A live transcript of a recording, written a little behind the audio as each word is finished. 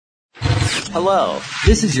Hello,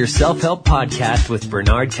 this is your self-help podcast with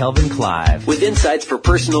Bernard Kelvin Clive, with insights for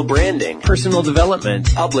personal branding, personal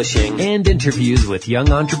development, publishing, and interviews with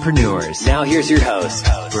young entrepreneurs. Now here's your host,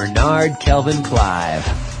 Bernard Kelvin Clive.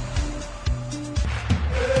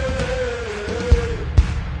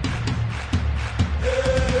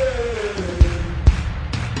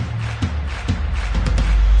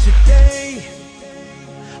 Today,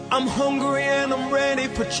 I'm hungry and I'm ready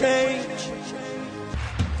for change.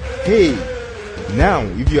 Hey, now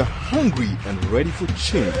if you're hungry and ready for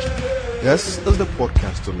change, this is the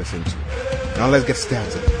podcast to listen to. Now let's get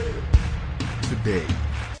started. Today.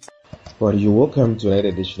 Well, you're welcome to another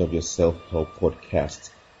edition of your self-help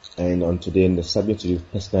podcast. And on today, in the subject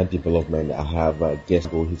of personal development, I have a guest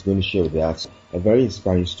who is going to share with us a very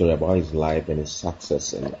inspiring story about his life and his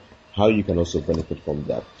success and how you can also benefit from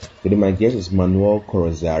that. Today, my guest is Manuel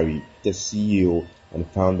Corazzari, the CEO and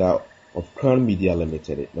founder of Crown Media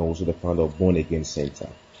Limited, and also the founder of Born Again Center.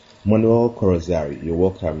 Manuel Corazzari, you're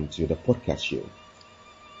welcome to the podcast show.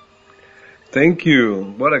 Thank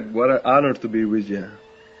you. What an honor to be with you.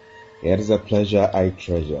 It is a pleasure I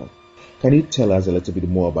treasure. Can you tell us a little bit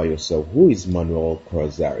more about yourself? Who is Manuel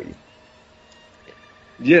Corazzari?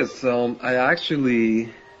 Yes, I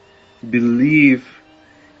actually believe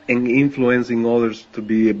in influencing others to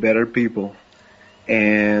be better people.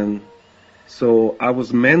 And so I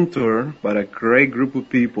was mentored by a great group of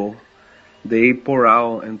people. They pour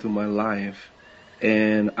out into my life.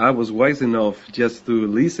 And I was wise enough just to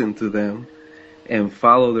listen to them and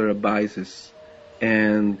follow their advices.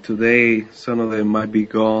 And today, some of them might be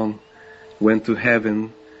gone, went to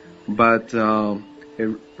heaven. But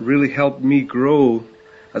it really helped me grow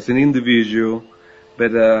as an individual.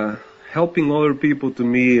 But helping other people to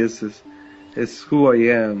me is who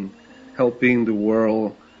I am, helping the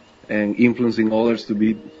world and influencing others to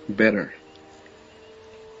be better.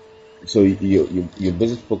 So your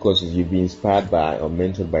basic focus is you've been inspired by or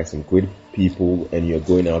mentored by some great people, and you're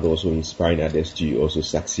going out also inspiring others to also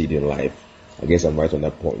succeed in life. I guess I'm right on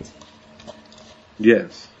that point.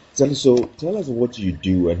 Yes. So tell us what you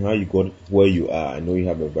do and how you got where you are. I know you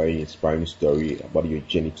have a very inspiring story about your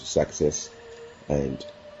journey to success. And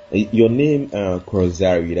your name,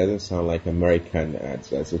 Corazzari, doesn't sound like American.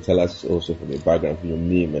 So tell us also from the background of your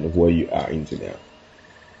name and where you are into now.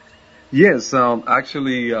 Yes,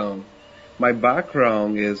 actually, my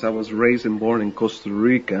background is I was raised and born in Costa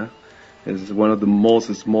Rica. It's one of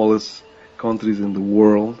the smallest countries in the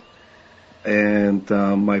world. And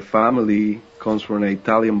my family comes from an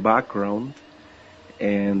Italian background,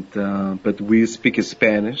 but we speak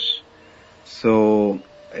Spanish. So,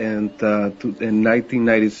 in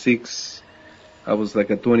 1996, I was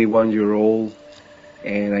like a 21-year-old,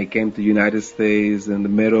 and I came to the United States in the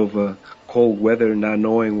middle of cold weather, not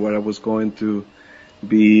knowing what I was going to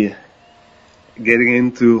be getting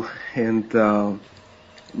into. And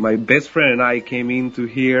my best friend and I came into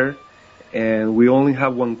here, and we only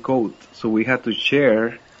had one coat, so we had to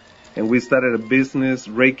share. And we started a business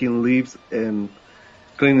raking leaves and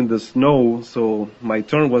cleaning the snow. So my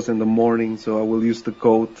turn was in the morning, so I will use the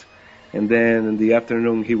coat, and then in the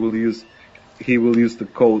afternoon he will use the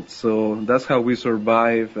coat. So that's how we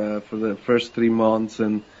survived for the first 3 months.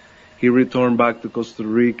 And he returned back to Costa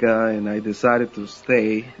Rica, and I decided to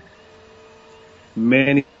stay.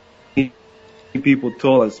 Many people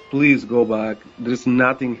told us, please go back. There's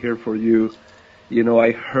nothing here for you. You know,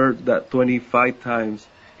 I heard that 25 times,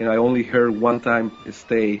 and I only heard one time,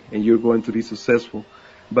 stay, and you're going to be successful.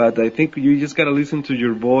 But I think you just got to listen to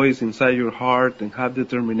your voice inside your heart and have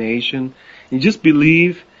determination. And just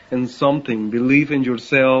believe in something. Believe in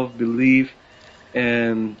yourself. Believe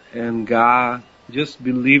in God. Just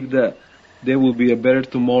believe that there will be a better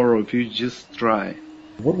tomorrow if you just try.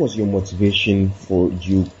 What was your motivation for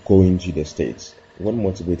you going to the States? What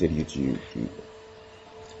motivated you to?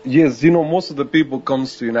 Yes, you know, most of the people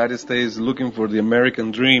comes to the United States looking for the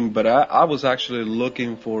American dream, but I was actually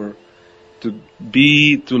looking to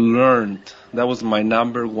learn. That was my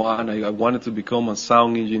number one. I wanted to become a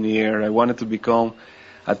sound engineer. I wanted to become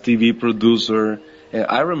a TV producer. And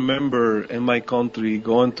I remember in my country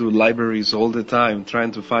going to libraries all the time,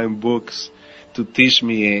 trying to find books to teach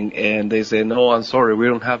me, and they say, no, I'm sorry, we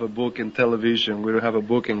don't have a book in television, we don't have a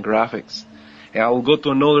book in graphics. And I will go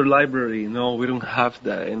to another library, no, we don't have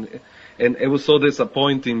that. And it was so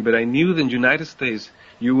disappointing, but I knew that in the United States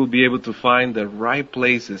you will be able to find the right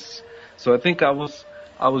places. So I think I was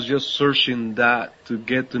just searching that to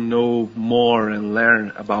get to know more and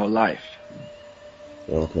learn about life.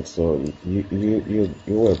 Okay, so you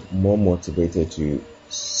were more motivated to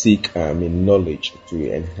seek knowledge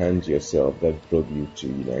to enhance yourself that brought you to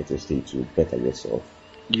United States to better yourself.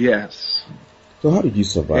 Yes. So how did you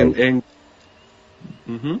survive?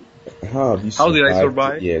 Mhm. How have you How did I survived?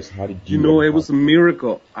 survive? Yes, how did You you know, and it how? was a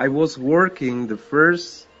miracle. I was working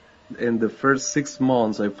in the first 6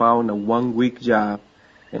 months, I found a 1 week job,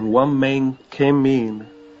 and one man came in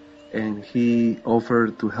and he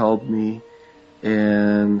offered to help me,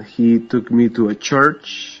 and he took me to a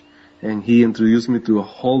church, and he introduced me to a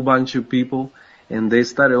whole bunch of people, and they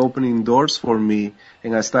started opening doors for me,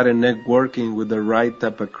 and I started networking with the right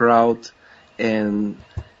type of crowd, and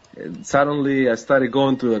suddenly I started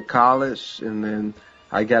going to a college, and then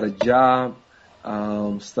I got a job,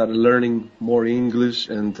 started learning more English,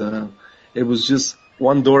 and it was just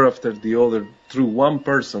one door after the other through one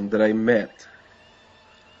person that I met.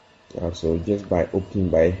 So just by opening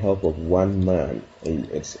by help of one man,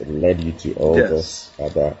 it led you to all those Yes.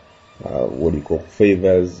 other what do you call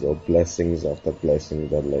favors or blessings after blessings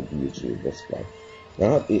that led you to this life.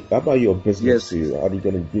 Now, how about your business Yes. too? How do you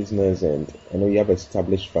get in business? And I know you have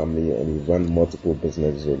established family and you run multiple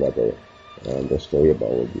businesses over there. The story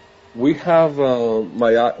about you. We have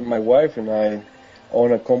my wife and I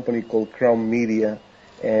own a company called Crown Media,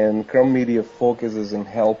 and Crown Media focuses on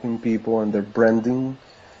helping people and their branding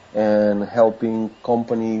and helping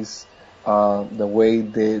companies the way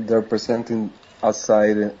they're presenting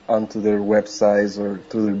outside onto their websites or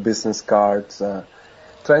through their business cards,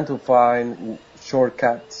 trying to find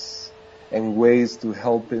shortcuts and ways to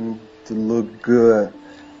help them to look good.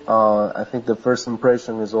 I think the first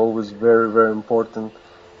impression is always very, very important.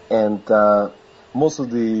 And most of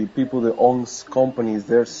the people that owns companies,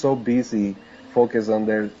 they're so busy focused on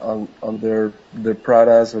their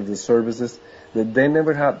products or their services that they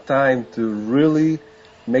never have time to really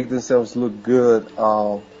make themselves look good.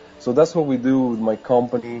 So that's what we do with my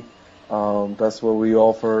company. That's what we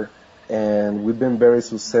offer, and we've been very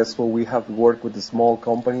successful. We have worked with the small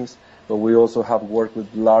companies, but we also have worked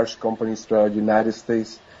with large companies throughout the United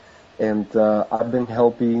States. And I've been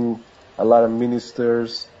helping a lot of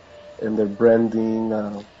ministers in their branding.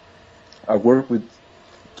 I work with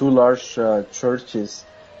two large churches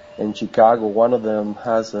in Chicago. One of them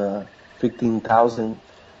has 15,000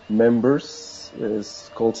 members. It's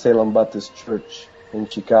called Salem Baptist Church in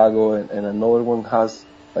Chicago, and another one has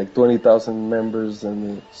like 20,000 members,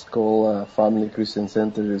 and it's called Family Christian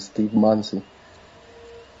Center. It's Steve Muncie.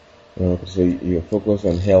 So you're focused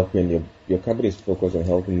on helping your company is focused on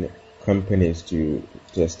helping companies to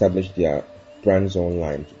establish their brands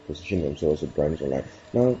online, to position themselves as brands online.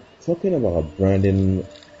 Now, talking about branding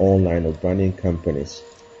online or branding companies,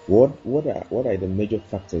 what are the major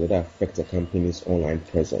factors that affect a company's online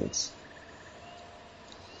presence?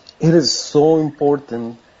 It is so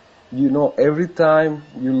important. You know, every time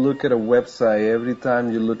you look at a website, every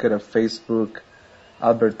time you look at a Facebook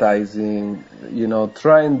advertising, you know,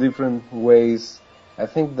 trying different ways. I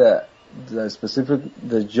think that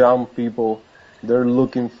the young people, they're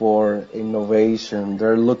looking for innovation.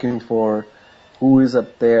 They're looking for who is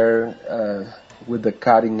up there with the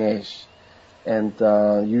cutting edge. And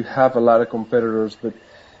you have a lot of competitors, but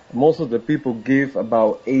most of the people give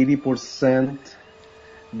about 80%.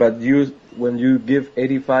 But when you give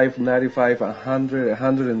 85, 95, 100,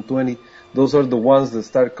 120, those are the ones that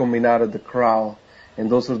start coming out of the crowd, and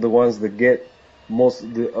those are the ones that get most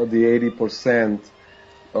of the 80%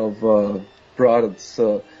 of products.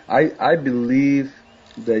 So I believe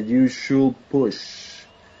that you should push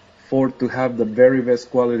to have the very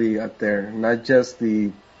best quality out there, not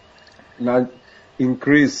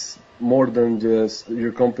increase more than just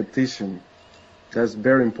your competition. That's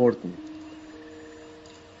very important.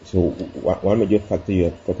 So one major factor you're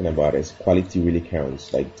talking about is quality really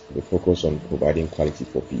counts, like the focus on providing quality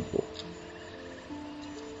for people.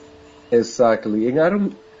 Exactly. And I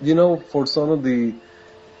don't, for some of the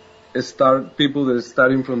people that are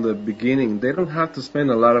starting from the beginning, they don't have to spend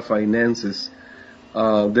a lot of finances.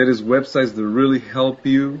 There is websites that really help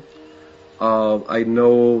you. I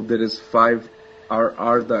know there is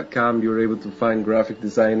 5rr.com. You're able to find graphic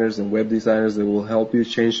designers and web designers that will help you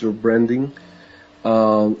change your branding.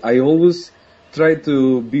 I always try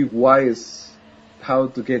to be wise how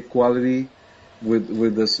to get quality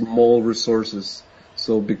with the small resources.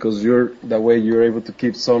 So because that way you're able to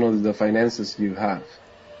keep some of the finances you have.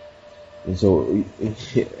 And so,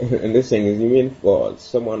 and this thing is, you mean for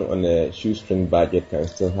someone on a shoestring budget can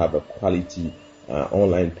still have a quality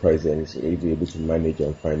online presence, be able to manage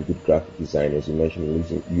and find good graphic designers. You mentioned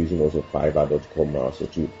using also Fiverr.com also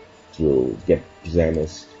to get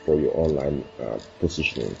designers for your online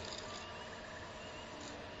positioning.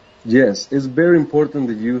 Yes, it's very important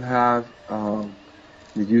that you have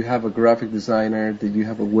a graphic designer, that you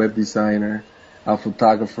have a web designer, a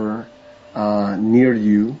photographer, near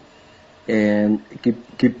you, and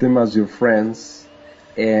keep them as your friends,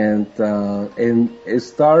 and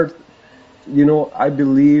start. I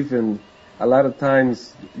believe in a lot of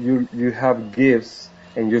times you have gifts,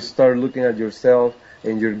 and you start looking at yourself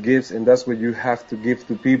and your gifts, and that's what you have to give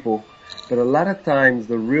to people. But a lot of times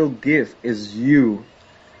the real gift is you.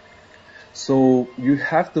 So you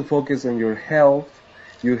have to focus on your health.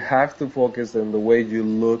 You have to focus on the way you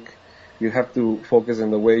look. You have to focus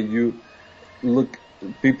on the way you look.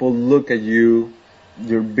 People look at you,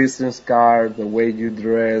 your business card, the way you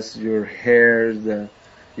dress, your hair,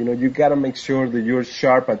 you gotta make sure that you're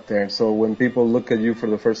sharp out there. So when people look at you for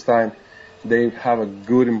the first time, they have a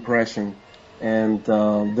good impression. And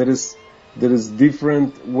there is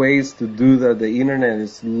different ways to do that. The internet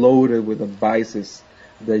is loaded with advices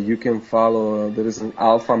that you can follow. There is an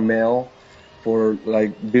alpha male for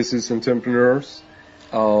like business entrepreneurs.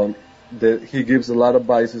 That he gives a lot of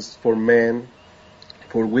advices for men,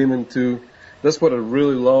 for women too. That's what I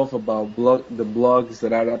really love about the blogs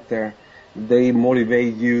that are up there. They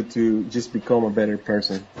motivate you to just become a better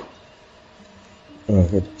person.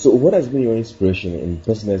 So what has been your inspiration in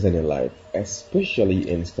business and in life, especially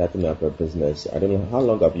in starting up a business? I don't know, how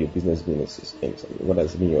long have your business been in existence? What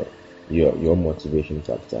has been your motivation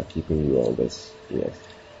factor keeping you all this years?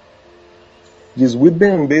 Yes, we've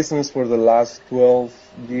been in business for the last 12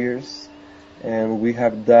 years, and we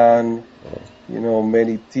have done,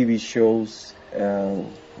 many TV shows,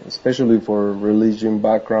 especially for religion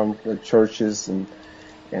background, churches, and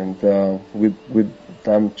we've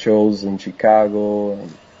done shows in Chicago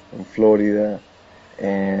and Florida,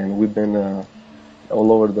 and we've been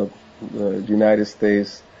all over the United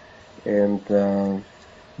States. And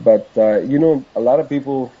but a lot of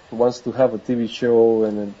people wants to have a TV show,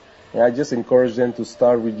 and I just encourage them to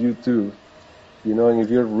start with you too. And if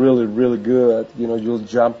you're really, really good, you'll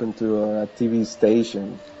jump into a TV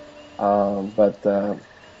station. But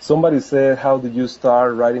somebody said, how did you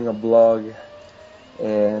start writing a blog?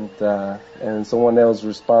 And someone else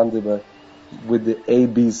responded with the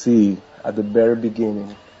ABC at the very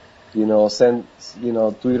beginning.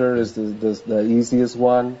 Twitter is the easiest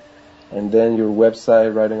one, and then your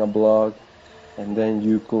website, writing a blog, and then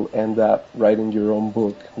you could end up writing your own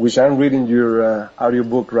book, which I'm reading your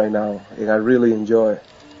audiobook right now, and I really enjoy.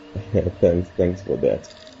 Thanks for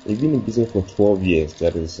that. You've been in business for 12 years.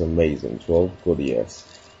 That is amazing. 12 good years.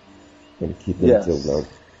 And keep it till now.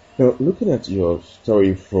 Now, looking at your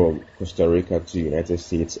story from Costa Rica to United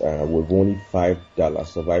States, with only $5,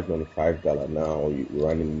 surviving on $5 now, you're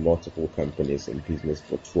running multiple companies and business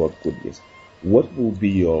for 12 good years. What will be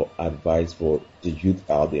your advice for the youth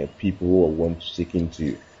out there, people who want to seek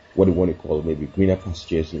into what you want to call maybe greener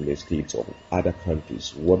pastures in the States or other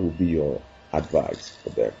countries? What will be your advice for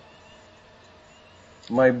them?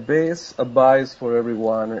 My best advice for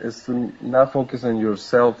everyone is to not focus on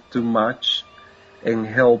yourself too much and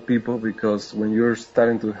help people, because when you're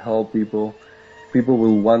starting to help people, people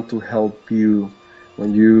will want to help you.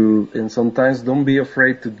 And sometimes don't be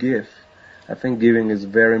afraid to give. I think giving is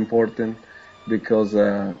very important, because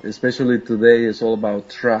especially today, it's all about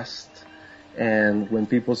trust. And when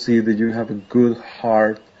people see that you have a good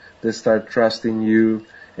heart, they start trusting you,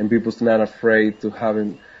 and people's not afraid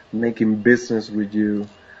to making business with you.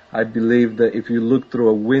 I believe that if you look through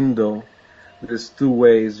a window, there's two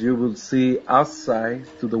ways. You will see outside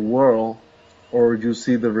to the world, or you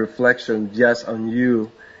see the reflection just on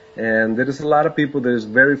you. And there is a lot of people that is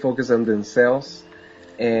very focused on themselves,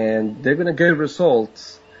 and they're going to get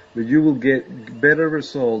results, but you will get better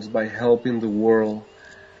results by helping the world.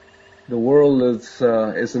 The world is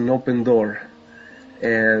an open door,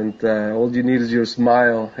 and all you need is your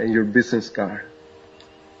smile and your business card.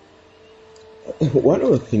 One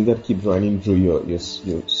of the things that keeps running through your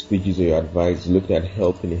speeches or your advice, looking at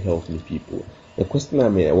helping people. The question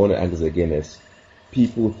I want to ask again is,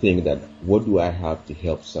 people think that, what do I have to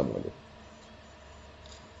help someone?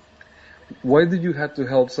 Why do you have to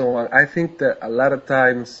help someone? I think that a lot of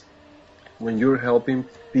times when you're helping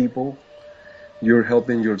people, you're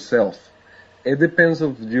helping yourself. It depends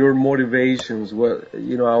of your motivations.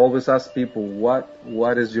 I always ask people,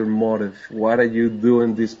 what is your motive? What are you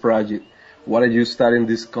doing this project? What are you starting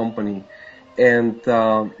this company? And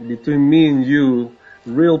between me and you,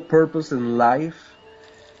 real purpose in life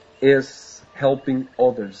is helping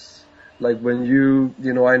others. Like when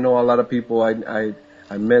I know a lot of people,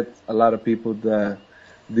 I met a lot of people that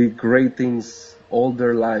did great things all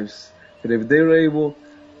their lives. But if they're able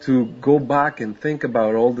to go back and think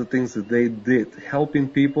about all the things that they did, helping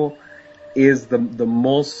people is the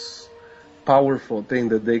most powerful thing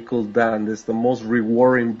that they could have done. It's the most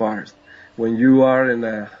rewarding part. when you are in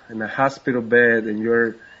a hospital bed and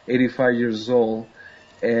you're 85 years old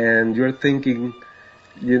and you're thinking,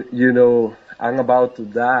 you know, I'm about to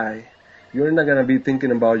die, you're not going to be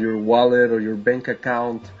thinking about your wallet or your bank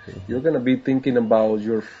account. You're going to be thinking about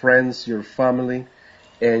your friends, your family,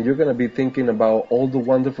 and you're going to be thinking about all the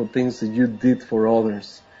wonderful things that you did for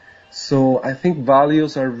others. So I think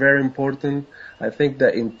values are very important. I think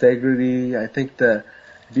that integrity, I think that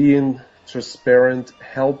being transparent,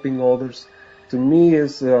 helping others, to me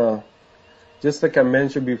is just like I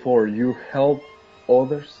mentioned before, you help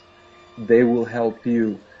others, they will help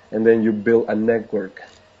you, and then you build a network.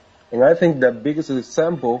 And I think the biggest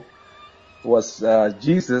example was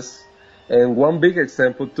Jesus, and one big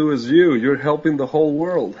example too is you. You're helping the whole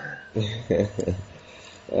world.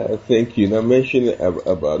 Thank you. Now, mention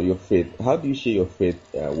about your faith. How do you share your faith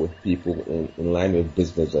with people in line with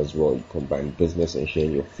business as well? You combine business and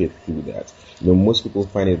sharing your faith through that. You know, most people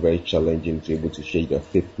find it very challenging to be able to share their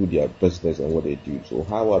faith through their business and what they do. So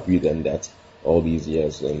how have you done that all these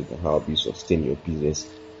years, and how have you sustained your business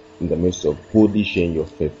in the midst of boldly sharing your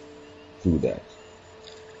faith through that?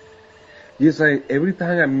 Yes, every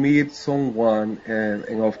time I meet someone, and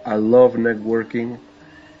I love networking,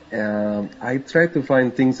 I try to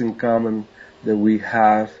find things in common that we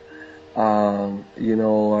have, or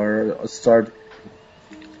start,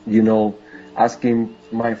 asking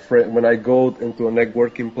my friend, when I go into a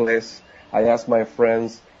networking place, I ask my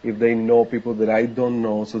friends if they know people that I don't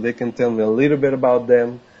know, so they can tell me a little bit about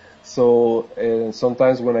them. So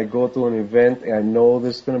sometimes when I go to an event and I know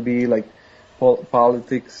there's going to be like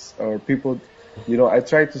politics or people, I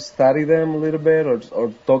try to study them a little bit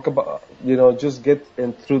or talk about, just get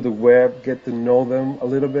in through the web, get to know them a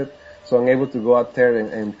little bit. So I'm able to go out there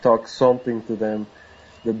and talk something to them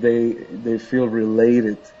that they feel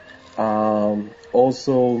related.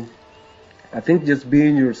 Also, I think just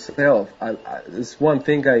being yourself, it's one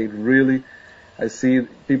thing I see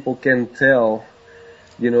people can tell,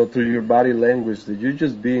 through your body language that you're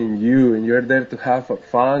just being you and you're there to have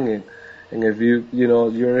fun. And if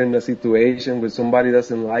you're in a situation where somebody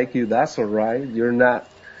doesn't like you, that's alright. You're not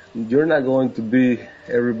going to be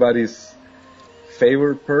everybody's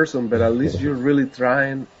favorite person, but at least you're really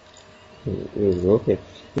trying. Okay.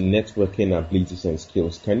 Networking abilities and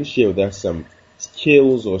skills. Can you share with us some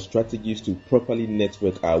skills or strategies to properly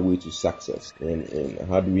network our way to success? And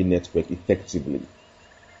how do we network effectively?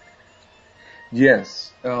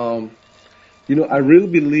 Yes. I really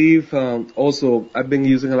believe, also, I've been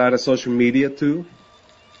using a lot of social media too.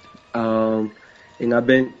 And I've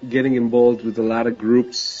been getting involved with a lot of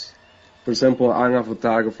groups. For example, I'm a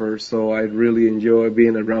photographer, so I really enjoy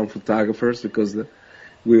being around photographers because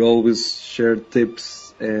we always share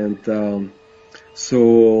tips. And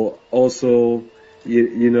so also,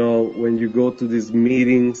 when you go to these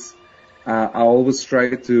meetings, I always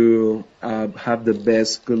try to have the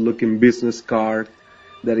best good-looking business card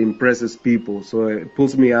that impresses people, so it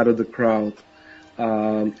pulls me out of the crowd.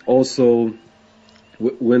 Also,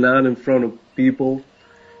 when I'm in front of people,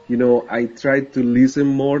 I try to listen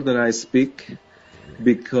more than I speak,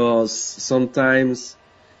 because sometimes,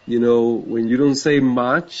 when you don't say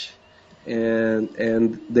much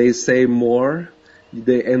and they say more,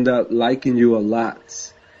 they end up liking you a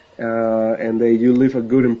lot, and you leave a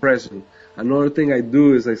good impression. Another thing I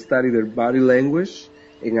do is I study their body language.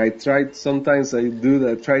 And I try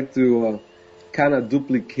to kind of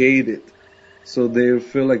duplicate it so they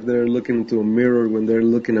feel like they're looking into a mirror when they're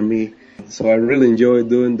looking at me. So I really enjoy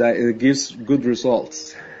doing that. It gives good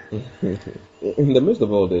results. In the midst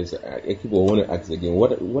of all this, I want to ask again,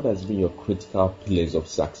 what has been your critical pillars of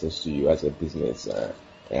success to you as a business,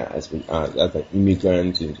 as an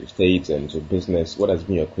immigrant into states and into business? What has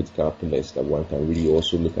been your critical pillars that one can really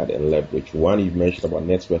also look at and leverage? One, you mentioned about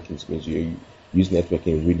networking, which means you use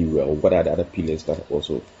networking really well. What are the other pillars that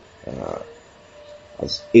also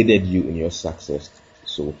has aided you in your success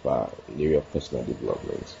so far in the area of personal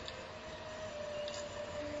development?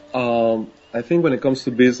 I think when it comes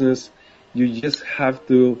to business, you just have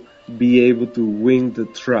to be able to win the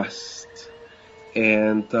trust.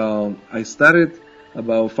 And I started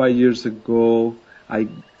about 5 years ago. I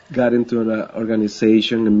got into an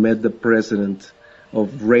organization and met the president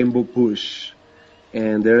of Rainbow Push,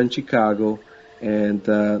 and they're in Chicago. And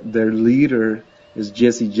their leader is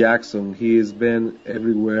Jesse Jackson. He has been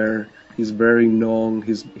everywhere. He's very known.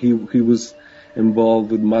 He was involved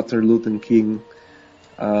with Martin Luther King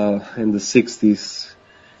in the 60s.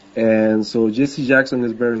 And so Jesse Jackson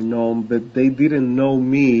is very known, but they didn't know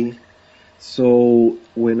me. So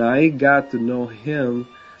when I got to know him,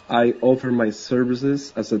 I offered my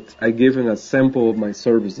services I gave him a sample of my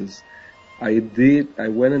services. I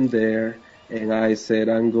went in there and I said,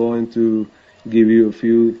 I'm going to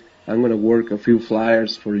I'm going to work a few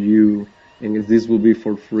flyers for you, and this will be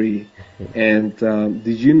for free. And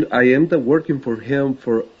I ended up working for him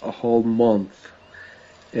for a whole month.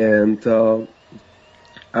 And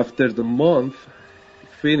after the month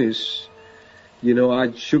finished,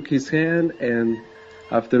 I shook his hand, and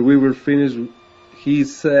after we were finished, he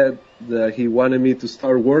said that he wanted me to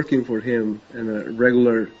start working for him in a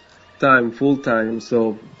regular time, full time.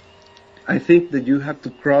 So I think that you have to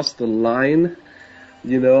cross the line,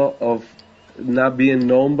 of not being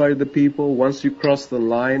known by the people. Once you cross the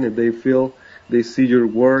line and they see your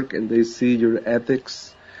work and they see your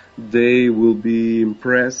ethics, they will be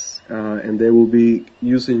impressed, and they will be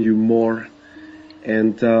using you more.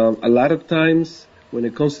 And a lot of times when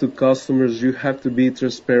it comes to customers, you have to be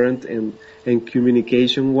transparent and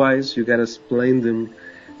communication-wise. You got to explain them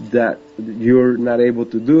that you're not able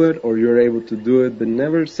to do it or you're able to do it, but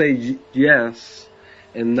never say yes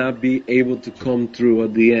and not be able to come through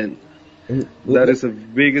at the end. That is the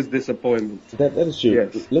biggest disappointment. That is true.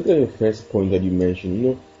 Yes. Look at the first point that you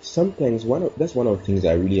mentioned. Sometimes that's one of the things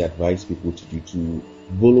I really advise people to do, to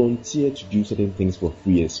volunteer to do certain things for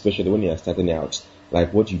free, especially when you are starting out.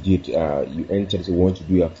 Like what you did, you entered to want to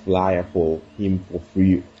do a flyer for him for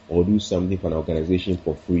free or do something for an organization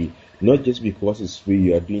for free. Not just because it's free,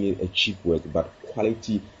 you are doing it a cheap work, but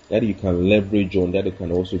quality that you can leverage on, that it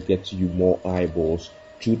can also get to you more eyeballs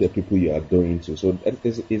to the people you are going to. So that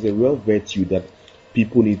is a real virtue that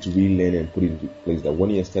people need to really learn and put into place, that when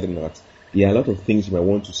you're starting out, there are a lot of things you might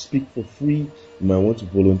want to speak for free, you might want to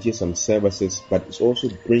volunteer some services, but it's also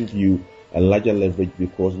bring you a larger leverage,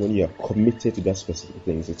 because when you are committed to that specific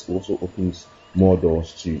things, it also opens more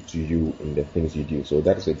doors to you in the things you do. So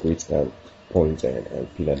that is a great point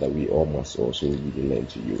and pillar that we all must also really learn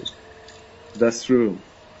to use. That's true.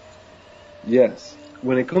 Yes.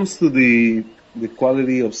 When it comes to the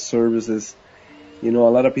quality of services, a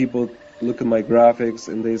lot of people look at my graphics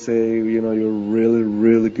and they say, you're really,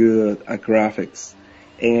 really good at graphics.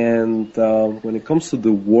 And when it comes to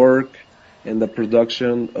the work and the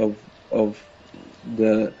production of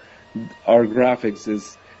our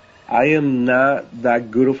graphics, I am not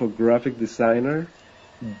that good of a graphic designer,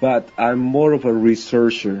 but I'm more of a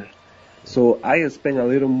researcher. So I spend a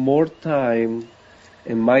little more time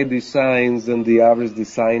in my designs than the average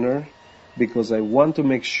designer, because I want to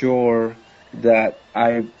make sure that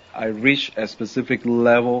I reach a specific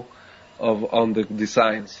level on the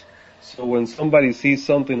designs. So when somebody sees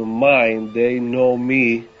something of mine, they know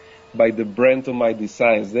me by the brand of my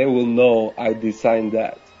designs. They will know I designed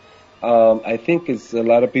that. I think it's a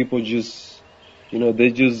lot of people just, they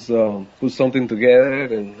just put something together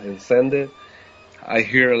and send it. I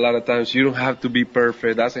hear a lot of times, you don't have to be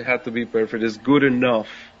perfect, doesn't have to be perfect, it's good enough.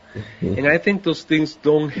 And I think those things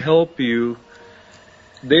don't help you.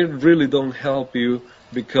 They really don't help you,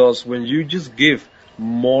 because when you just give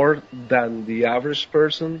more than the average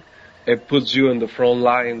person, it puts you in the front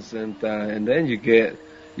lines, and then you get,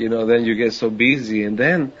 then you get so busy. And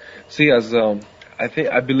then, see,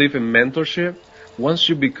 I believe in mentorship. Once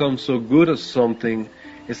you become so good at something,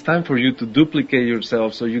 it's time for you to duplicate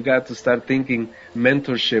yourself. So you got to start thinking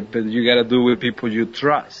mentorship, but you got to do it with people you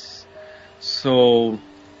trust. So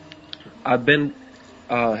I've been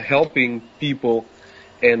helping people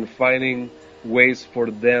and finding ways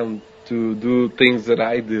for them to do things that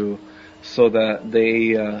I do, so that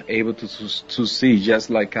they are able to succeed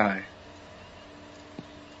just like I.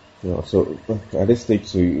 So at this stage,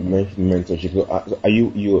 so you mentioned mentorship. So are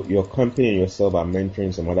your company and yourself are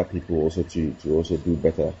mentoring some other people also to also do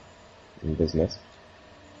better in business?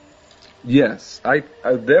 Yes, I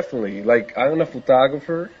definitely, I'm a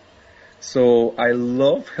photographer, so I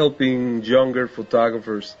love helping younger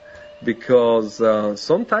photographers, because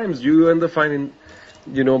sometimes you end up finding,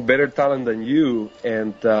 better talent than you,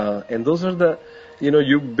 and those are the,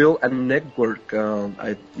 you build a network.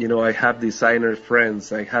 I have designer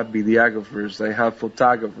friends, I have videographers, I have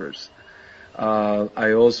photographers.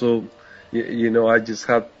 I also,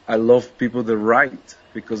 I love people that write,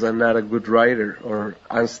 because I'm not a good writer, or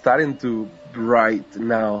I'm starting to write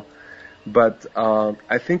now. But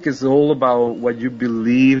I think it's all about what you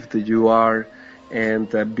believe that you are,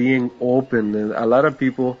 and being open. And a lot of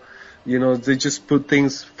people, they just put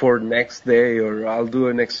things for next day, or I'll do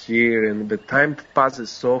it next year, and the time passes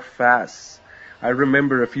so fast. I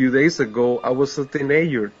remember a few days ago, I was a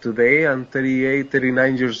teenager. Today, I'm 38,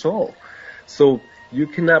 39 years old. So you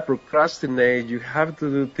cannot procrastinate. You have to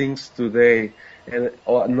do things today. And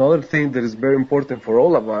another thing that is very important for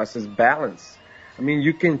all of us is balance. I mean,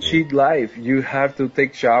 you can cheat life. You have to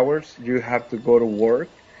take showers. You have to go to work.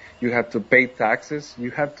 you have to pay taxes,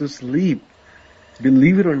 you have to sleep.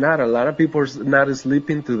 Believe it or not, a lot of people are not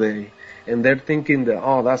sleeping today. And they're thinking that,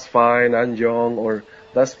 oh, that's fine, I'm young, or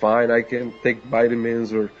that's fine, I can take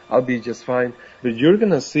vitamins, or I'll be just fine. But you're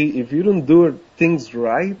going to see, if you don't do things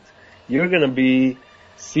right, you're going to be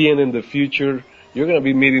seeing in the future, you're going to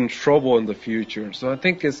be meeting trouble in the future. So I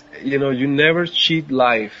think it's, you never cheat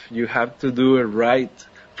life. You have to do it right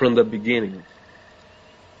from the beginning.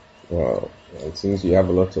 Wow. It seems you have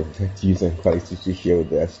a lot of views and qualities to share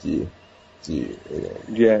with us,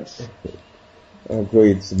 Yes.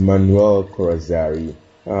 Great. Manuel Corazzari.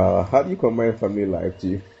 How do you combine family life, to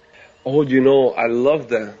you? Oh, I love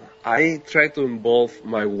that. I try to involve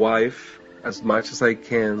my wife as much as I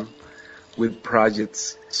can with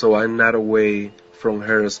projects, so I'm not away from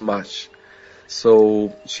her as much.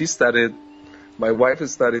 So my wife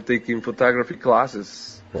started taking photography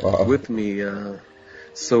classes with me.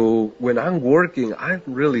 So when I'm working, I'm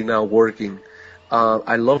really not working.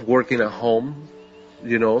 I love working at home,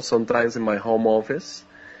 sometimes in my home office,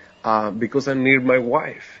 because I'm near my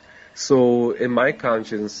wife. So in my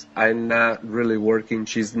conscience, I'm not really working.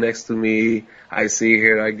 She's next to me. I see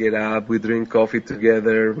her. I get up. We drink coffee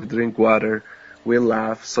together. We drink water. We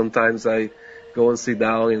laugh. Sometimes I go and sit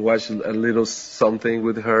down and watch a little something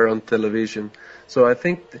with her on television. So I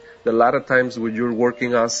think that a lot of times when you're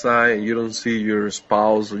working outside and you don't see your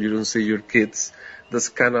spouse or you don't see your kids, that's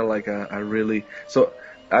kind of like a really... So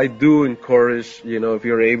I do encourage, if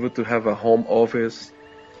you're able to have a home office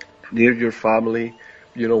near your family,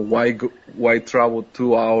 why travel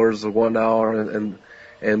 2 hours or 1 hour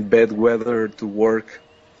and bad weather to work?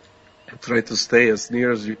 Try to stay as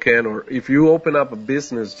near as you can. Or if you open up a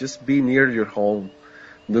business, just be near your home.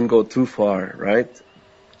 Don't go too far, right?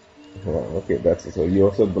 Oh, okay, that's it. So you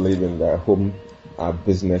also believe in the home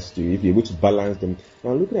business too, if you're able to balance them.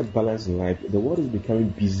 Now, looking at balance in life, the world is becoming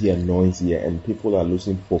busier and noisier, and people are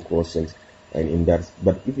losing focus and in that.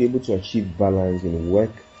 But if you're able to achieve balance in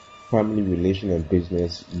work, family, relation, and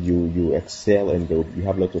business, you excel, and you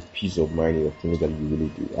have lots of peace of mind in the things that you really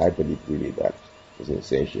do. I believe really that is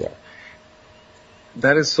essential.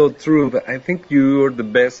 That is so true. But I think you are the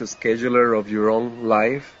best scheduler of your own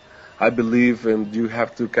life. I believe, and you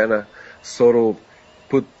have to kind of sort of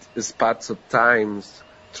put spots of times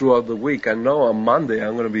throughout the week. I know on Monday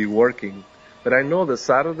I'm going to be working, but I know that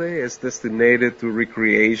Saturday is designated to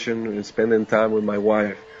recreation and spending time with my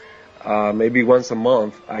wife. Maybe once a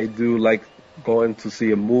month I do like going to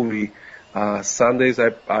see a movie. Sundays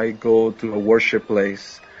I go to a worship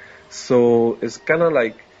place. So it's kind of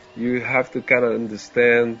like you have to kind of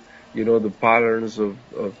understand, the patterns of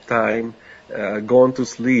time. Going to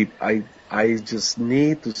sleep, I just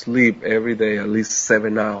need to sleep every day at least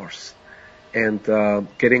 7 hours. And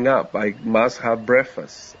getting up, I must have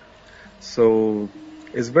breakfast. So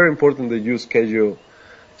it's very important that you schedule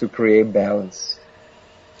to create balance.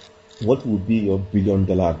 What would be your $1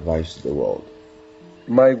 billion advice to the world?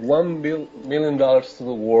 My $1 million to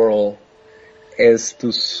the world is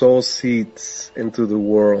to sow seeds into the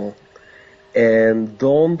world. And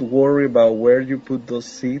don't worry about where you put those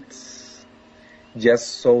seeds.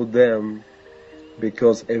 Just sow them,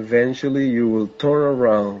 because eventually you will turn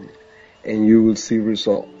around and you will see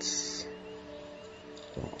results.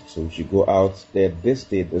 So we should go out there this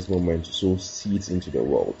day, this moment, to sow seeds into the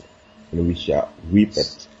world, and we shall reap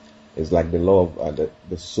it. It's like the law of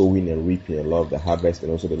the sowing and reaping, the law of the harvest,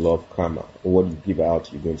 and also the law of karma. What you give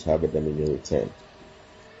out, you're going to have it then in your return.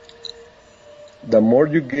 The more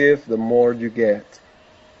you give, the more you get.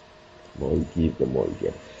 The more you give, the more you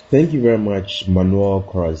get. Thank you very much, Manuel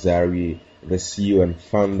Corazzari, the CEO and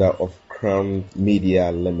founder of Crown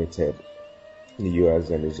Media Limited in the US,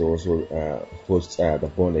 and is also hosts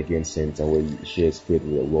the Born Again Center, where you share faith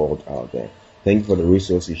with the world out there. Thank you for the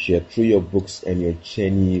resources you share through your books and your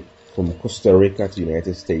journey from Costa Rica to the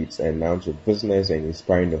United States and now to business and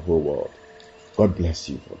inspiring the whole world. God bless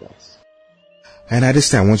you for that. And at this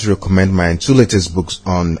time, I want to recommend my 2 latest books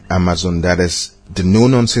on Amazon. That is The No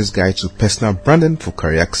Nonsense Guide to Personal Branding for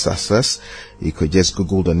Career Success. You could just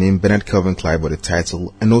Google the name Bernard Kelvin Clive or the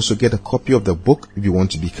title, and also get a copy of the book if you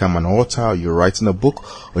want to become an author, or you're writing a book,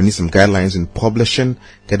 or need some guidelines in publishing.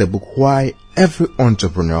 Get a book, Why Every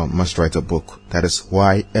Entrepreneur Must Write a Book. That is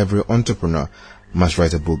Why Every Entrepreneur Must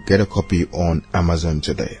Write a Book. Get a copy on Amazon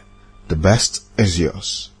today. The best is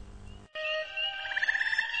yours.